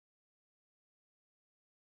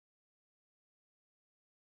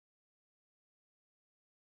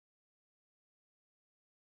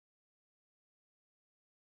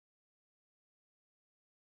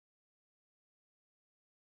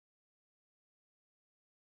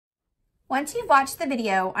Once you've watched the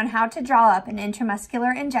video on how to draw up an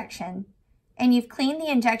intramuscular injection, and you've cleaned the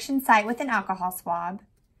injection site with an alcohol swab,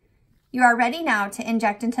 you are ready now to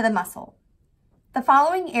inject into the muscle. The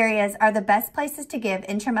following areas are the best places to give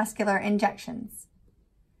intramuscular injections.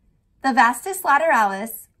 The vastus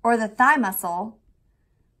lateralis, or the thigh muscle,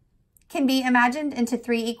 can be imagined into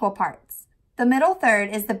 3 equal parts. The middle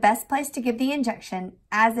third is the best place to give the injection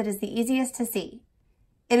as it is the easiest to see.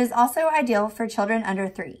 It is also ideal for children under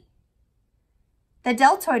 3. The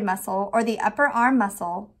deltoid muscle, or the upper arm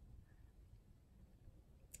muscle,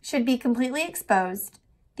 should be completely exposed.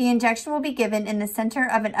 The injection will be given in the center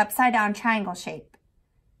of an upside-down triangle shape.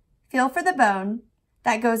 Feel for the bone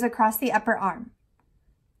that goes across the upper arm.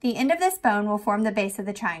 The end of this bone will form the base of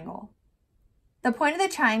the triangle. The point of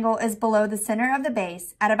the triangle is below the center of the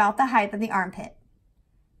base at about the height of the armpit.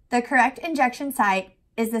 The correct injection site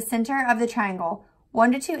is the center of the triangle,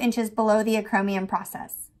 1 to 2 inches below the acromion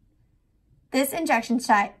process. This injection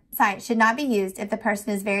site should not be used if the person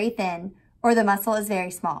is very thin or the muscle is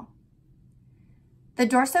very small. The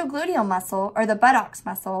dorsogluteal muscle, or the buttocks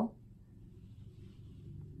muscle,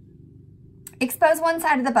 expose one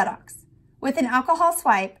side of the buttocks. With an alcohol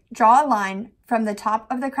swipe, draw a line from the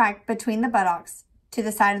top of the crack between the buttocks to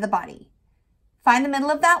the side of the body. Find the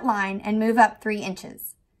middle of that line and move up 3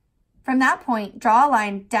 inches. From that point, draw a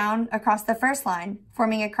line down across the first line,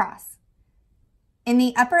 forming a cross. In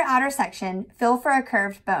the upper outer section, feel for a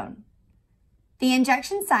curved bone. The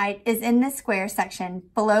injection site is in this square section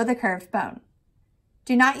below the curved bone.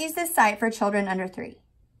 Do not use this site for children under 3.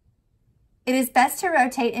 It is best to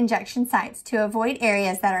rotate injection sites to avoid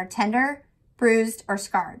areas that are tender, bruised, or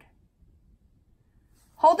scarred.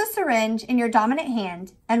 Hold the syringe in your dominant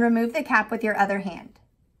hand and remove the cap with your other hand.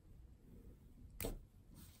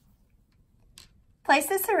 Place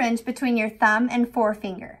the syringe between your thumb and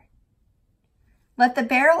forefinger. Let the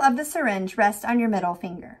barrel of the syringe rest on your middle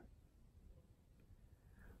finger.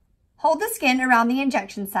 Hold the skin around the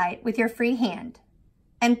injection site with your free hand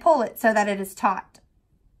and pull it so that it is taut.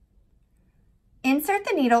 Insert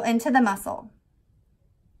the needle into the muscle.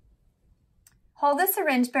 Hold the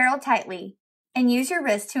syringe barrel tightly and use your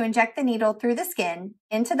wrist to inject the needle through the skin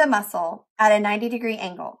into the muscle at a 90-degree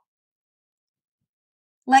angle.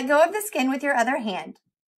 Let go of the skin with your other hand.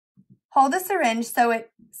 Hold the syringe so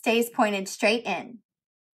it stays pointed straight in.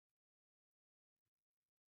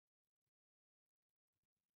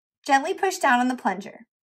 Gently push down on the plunger.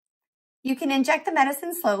 You can inject the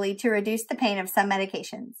medicine slowly to reduce the pain of some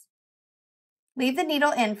medications. Leave the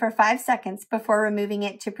needle in for 5 seconds before removing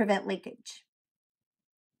it to prevent leakage.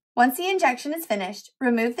 Once the injection is finished,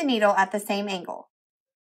 remove the needle at the same angle.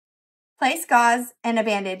 Place gauze and a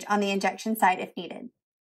bandage on the injection site if needed.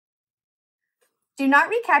 Do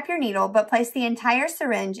not recap your needle, but place the entire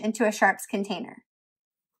syringe into a sharps container.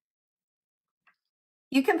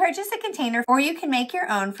 You can purchase a container or you can make your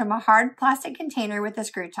own from a hard plastic container with a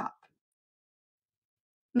screw top.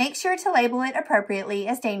 Make sure to label it appropriately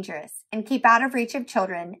as dangerous and keep out of reach of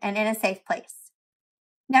children and in a safe place.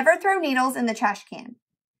 Never throw needles in the trash can.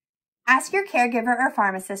 Ask your caregiver or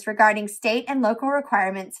pharmacist regarding state and local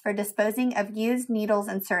requirements for disposing of used needles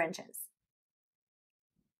and syringes.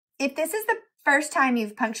 If this is the first time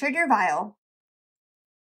you've punctured your vial,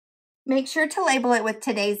 make sure to label it with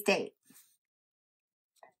today's date.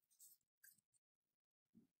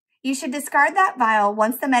 You should discard that vial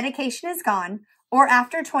once the medication is gone or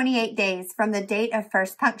after 28 days from the date of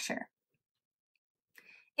first puncture.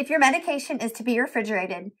 If your medication is to be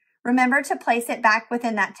refrigerated, remember to place it back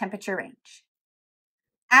within that temperature range.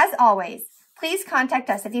 As always, please contact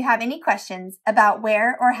us if you have any questions about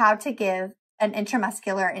where or how to give an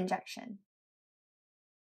intramuscular injection.